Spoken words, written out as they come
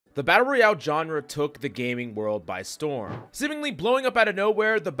The Battle Royale genre took the gaming world by storm. Seemingly blowing up out of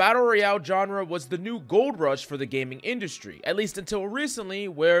nowhere, the Battle Royale genre was the new gold rush for the gaming industry, at least until recently,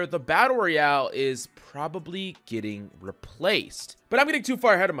 where the Battle Royale is probably getting replaced. But I'm getting too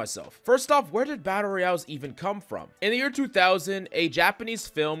far ahead of myself. First off, where did Battle Royales even come from? In the year 2000, a Japanese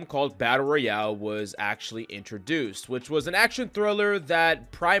film called Battle Royale was actually introduced, which was an action thriller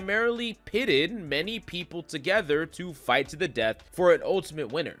that primarily pitted many people together to fight to the death for an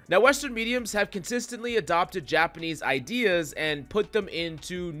ultimate winner. Now, Western mediums have consistently adopted Japanese ideas and put them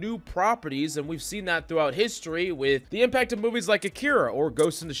into new properties, and we've seen that throughout history with the impact of movies like Akira or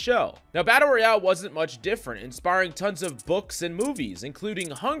Ghost in the Shell. Now, Battle Royale wasn't much different, inspiring tons of books and movies,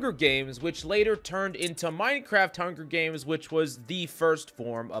 including Hunger Games, which later turned into Minecraft Hunger Games, which was the first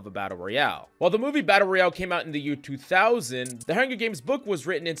form of a Battle Royale. While the movie Battle Royale came out in the year 2000, the Hunger Games book was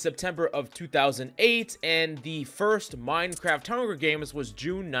written in September of 2008, and the first Minecraft Hunger Games was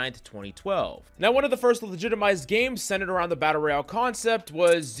June 9th, 2012. Now, one of the first legitimized games centered around the Battle Royale concept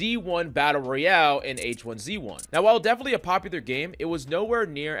was Z1 Battle Royale in H1Z1. Now, while definitely a popular game, it was nowhere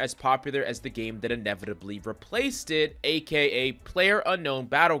near as popular as the game that inevitably replaced it, aka PlayerUnknown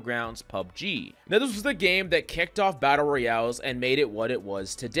Battlegrounds PUBG. Now, this was the game that kicked off Battle Royales and made it what it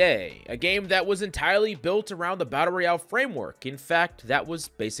was today. A game that was entirely built around the Battle Royale framework. In fact, that was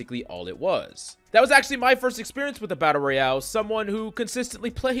basically all it was. That was actually my first experience with the Battle Royale, someone who consistently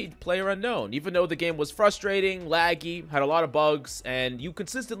played PlayerUnknown. Even though the game was frustrating, laggy, had a lot of bugs, and you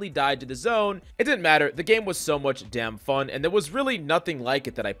consistently died to the zone, it didn't matter. The game was so much damn fun, and there was really nothing like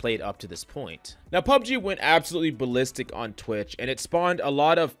it that I played up to this point. Now, PUBG went absolutely ballistic on Twitch, and it spawned a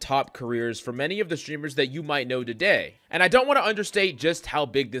lot of top careers for many of the streamers that you might know today. And I don't want to understate just how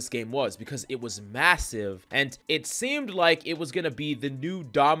big this game was, because it was massive, and it seemed like it was going to be the new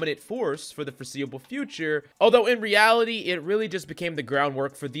dominant force for the foreseeable future, although in reality, it really just became the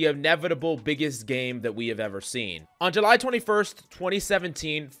groundwork for the inevitable biggest game that we have ever seen. On July 21st,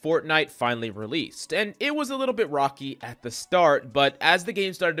 2017, Fortnite finally released, and it was a little bit rocky at the start, but as the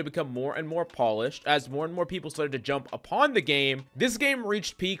game started to become more and more polished, as more and more people started to jump upon the game, this game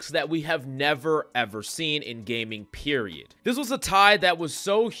reached peaks that we have never ever seen in gaming, period. This was a tide that was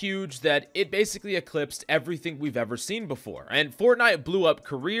so huge that it basically eclipsed everything we've ever seen before, and Fortnite blew up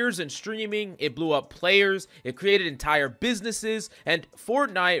careers in streaming, it blew up players, it created entire businesses, and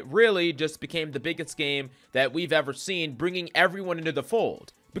Fortnite really just became the biggest game that we've ever seen, bringing everyone into the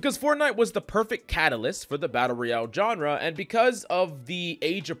fold. Because Fortnite was the perfect catalyst for the Battle Royale genre, and because of the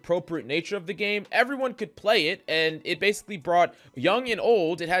age-appropriate nature of the game, everyone could play it, and it basically brought young and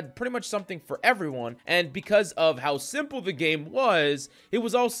old. It had pretty much something for everyone, and because of how simple the game was, it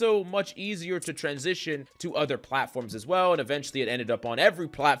was also much easier to transition to other platforms as well, and eventually it ended up on every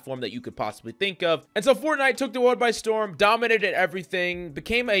platform that you could possibly think of. And so Fortnite took the world by storm, dominated everything,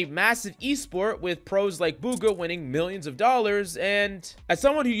 became a massive esport with pros like Booga winning millions of dollars, and as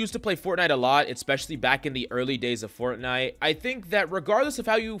someone who used to play Fortnite a lot, especially back in the early days of Fortnite, I think that regardless of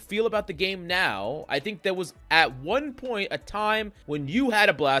how you feel about the game now, I think there was at one point a time when you had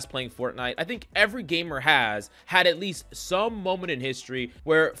a blast playing Fortnite. I think every gamer has had at least some moment in history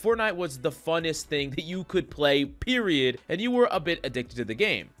where Fortnite was the funnest thing that you could play, period, and you were a bit addicted to the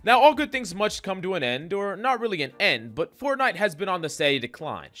game. Now, all good things must come to an end, or not really an end, but Fortnite has been on the steady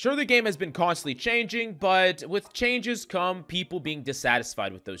decline. Sure, the game has been constantly changing, but with changes come people being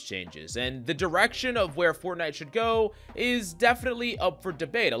dissatisfied with those changes, and the direction of where Fortnite should go is definitely up for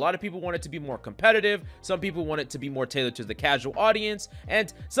debate. A lot of people want it to be more competitive, some people want it to be more tailored to the casual audience,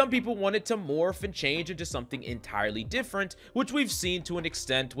 and some people want it to morph and change into something entirely different, which we've seen to an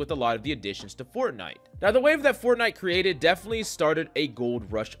extent with a lot of the additions to Fortnite. Now, the wave that Fortnite created definitely started a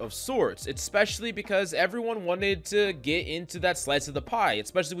gold rush of sorts, especially because everyone wanted to get into that slice of the pie,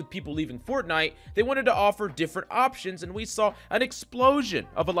 especially with people leaving Fortnite. They wanted to offer different options, and we saw an explosion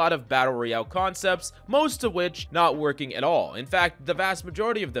of a lot of Battle Royale concepts, most of which not working at all. In fact, the vast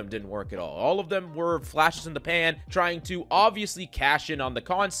majority of them didn't work at all. All of them were flashes in the pan, trying to obviously cash in on the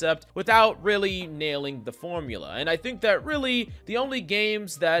concept without really nailing the formula. And I think that really the only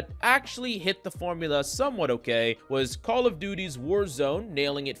games that actually hit the formula somewhat okay was Call of Duty's Warzone,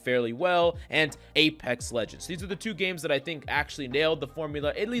 nailing it fairly well, and Apex Legends. These are the two games that I think actually nailed the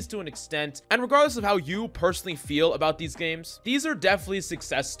formula, at least to an extent. And regardless of how you personally feel about these games, these are definitely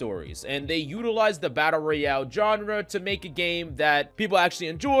success stories, and they utilized the battle royale genre to make a game that people actually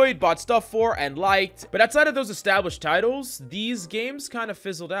enjoyed, bought stuff for, and liked. But outside of those established titles, these games kind of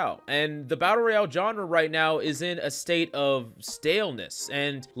fizzled out, and the battle royale genre right now is in a state of staleness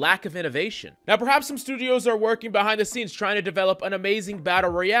and lack of innovation. Now, perhaps some studios are working behind the scenes trying to develop an amazing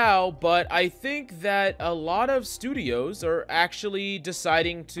battle royale, but I think that a lot of studios are actually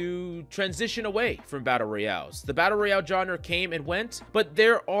deciding to transition away from battle royales. The battle royale genre came and went, but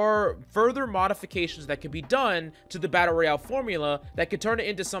there are further modifications that can be done to the battle royale formula that could turn it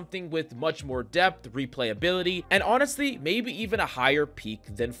into something with much more depth, replayability, and honestly, maybe even a higher peak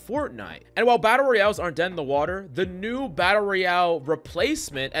than Fortnite. And while battle royales aren't dead in the water, the new battle royale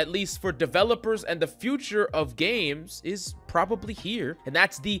replacement, at least for developers and the future of games, is probably here, and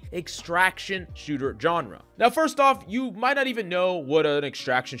that's the extraction shooter genre. Now, first off, you might not even know what an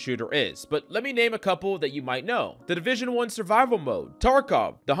extraction shooter is, but let me name a couple that you might know. The Division 1 survival mode,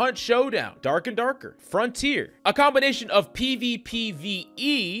 Tarkov, The Hunt Showdown, Dark and Darker, Frontier, a combination of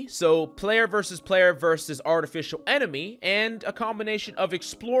PvPvE, so player versus artificial enemy, and a combination of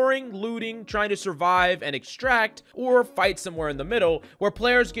exploring, looting, trying to survive and extract, or fight somewhere in the middle, where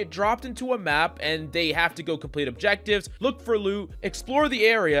players get dropped into a map and they have to go complete objectives, look for loot, explore the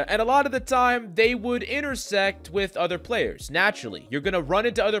area, and a lot of the time they would intersect with other players. Naturally, you're gonna run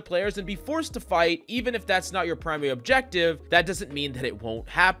into other players and be forced to fight. Even if that's not your primary objective, that doesn't mean that it won't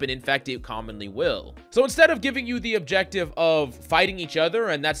happen. In fact, it commonly will. So instead of giving you the objective of fighting each other,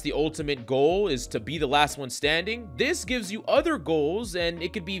 and that's the ultimate goal, is to be the last one standing, this gives you other goals, and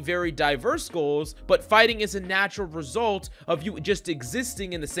it could be very diverse goals, but fighting is a natural result of you just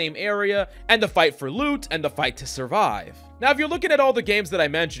existing in the same area, and the fight for loot, and the fight to survive. Now, if you're looking at all the games that I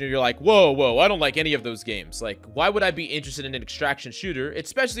mentioned and you're like, whoa, I don't like any of those games. Like, why would I be interested in an extraction shooter?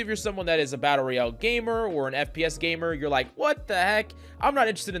 Especially if you're someone that is a battle royale gamer or an FPS gamer, you're like, what the heck? I'm not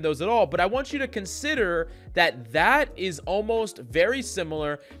interested in those at all. But I want you to consider that that is almost very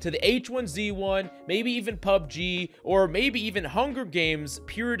similar to the H1Z1, maybe even PUBG, or maybe even Hunger Games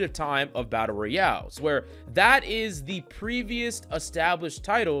period of time of battle royales, where that is the previous established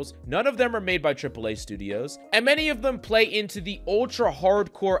titles. None of them are made by AAA studios, and many of them play into the ultra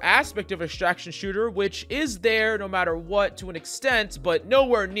hardcore aspect of extraction shooter, which is there no matter what to an extent, but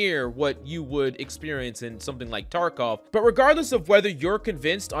nowhere near what you would experience in something like Tarkov. But regardless of whether you're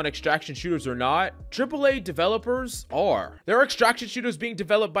convinced on extraction shooters or not, AAA developers are. There are extraction shooters being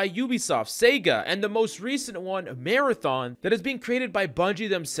developed by Ubisoft, Sega, and the most recent one, Marathon, that is being created by Bungie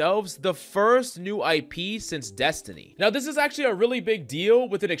themselves, the first new IP since Destiny. Now, this is actually a really big deal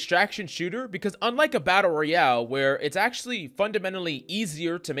with an extraction shooter because unlike a battle royale where it's actually fundamentally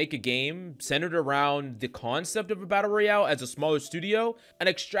easier to make a game centered around the concept of a battle royale as a smaller studio, an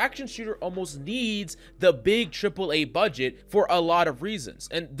extraction shooter almost needs the big AAA budget for a lot of reasons.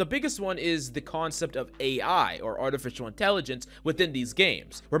 And the biggest one is the concept of AI, or artificial intelligence, within these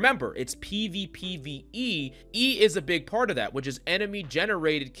games. Remember, it's PvPvE. E is a big part of that, which is enemy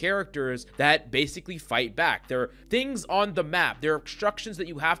generated characters that basically fight back. There are things on the map, there are obstructions that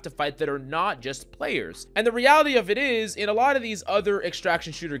you have to fight that are not just players. And the reality of it is, in a lot of these other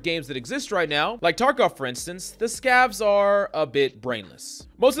extraction shooter games that exist right now, like Tarkov for instance, the scavs are a bit brainless.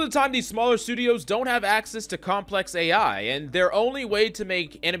 Most of the time, these smaller studios don't have access to complex AI, and their only way to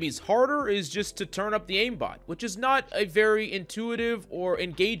make enemies harder is just to turn up the aimbot, which is not a very intuitive or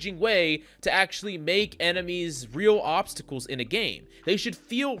engaging way to actually make enemies real obstacles in a game. They should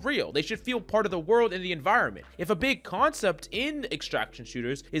feel real. They should feel part of the world and the environment. If a big concept in extraction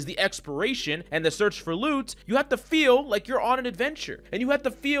shooters is the exploration and the search for loot, you have to feel like you're on an adventure, and you have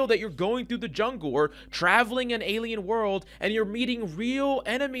to feel that you're going through the jungle or traveling an alien world, and you're meeting real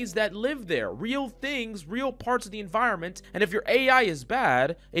enemies that live there, real things, real parts of the environment. And if your AI is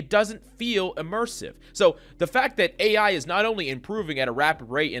bad, it doesn't feel immersive. So the fact that AI is not only improving at a rapid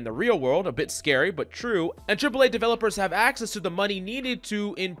rate in the real world, a bit scary but true, and AAA developers have access to the money needed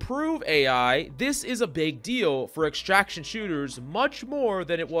to improve AI, this is a big deal for extraction shooters, much more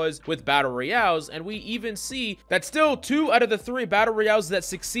than it was with battle royales. And we even see that still 2 out of the 3 battle royales that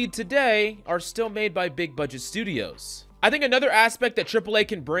succeed today are still made by big budget studios. I think another aspect that AAA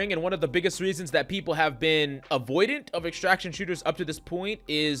can bring, and one of the biggest reasons that people have been avoidant of extraction shooters up to this point,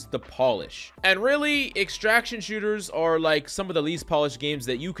 is the polish. And really, extraction shooters are like some of the least polished games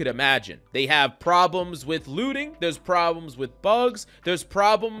that you could imagine. They have problems with looting, there's problems with bugs, there's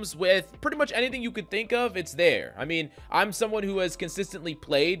problems with pretty much anything you could think of, it's there. I mean, I'm someone who has consistently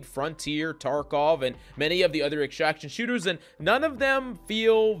played Frontier, Tarkov, and many of the other extraction shooters, and none of them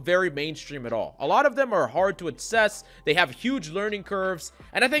feel very mainstream at all. A lot of them are hard to assess. They have huge learning curves,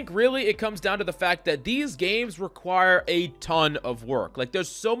 and I think really it comes down to the fact that these games require a ton of work. Like, there's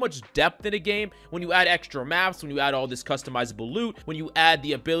so much depth in a game when you add extra maps, when you add all this customizable loot, when you add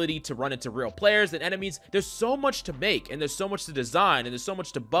the ability to run into real players and enemies. There's so much to make, and there's so much to design, and there's so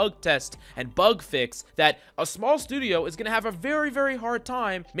much to bug test and bug fix that a small studio is going to have a very, very hard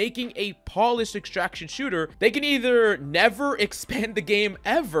time making a polished extraction shooter. They can either never expand the game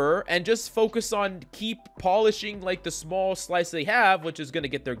ever and just focus on keep polishing like the small slice they have, which is going to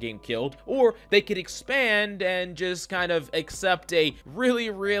get their game killed, or they could expand and just kind of accept a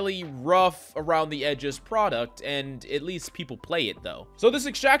really, really rough around the edges product, and at least people play it though. So this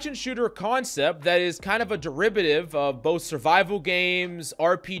extraction shooter concept that is kind of a derivative of both survival games,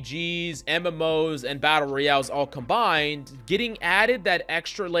 RPGs, MMOs, and battle royales all combined, getting added that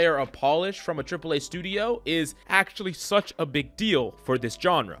extra layer of polish from a AAA studio is actually such a big deal for this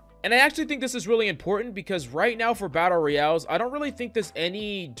genre. And I actually think this is really important because right now for battle royales, I don't really think there's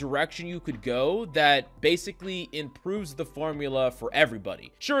any direction you could go that basically improves the formula for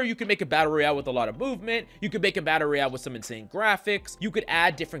everybody. Sure, you can make a battle royale with a lot of movement. You could make a battle royale with some insane graphics. You could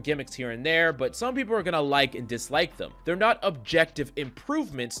add different gimmicks here and there, but some people are gonna like and dislike them. They're not objective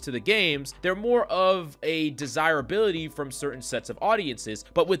improvements to the games. They're more of a desirability from certain sets of audiences.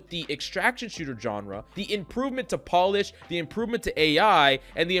 But with the extraction shooter genre, the improvement to polish, the improvement to AI,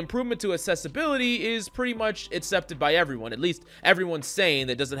 and the improvement to accessibility is pretty much accepted by everyone. At least everyone's sane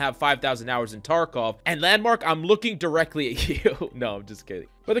that doesn't have 5,000 hours in Tarkov. And Landmark, I'm looking directly at you. No, I'm just kidding.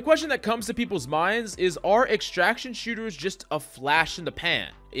 But the question that comes to people's minds is, are extraction shooters just a flash in the pan?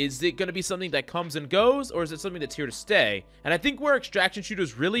 Is it going to be something that comes and goes, or is it something that's here to stay? And I think where extraction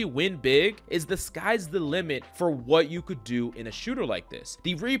shooters really win big is the sky's the limit for what you could do in a shooter like this.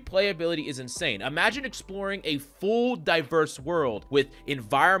 The replayability is insane. Imagine exploring a full diverse world with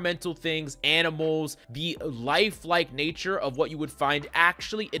environmental things, animals, the lifelike nature of what you would find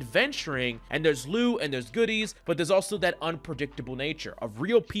actually adventuring, and there's loot and there's goodies, but there's also that unpredictable nature of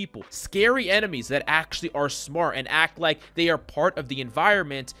real people, scary enemies that actually are smart and act like they are part of the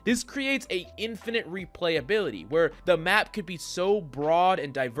environment. This creates a infinite replayability where the map could be so broad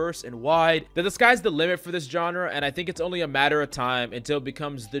and diverse and wide that the sky's the limit for this genre, and I think it's only a matter of time until it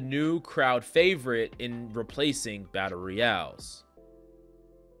becomes the new crowd favorite in replacing battle royales.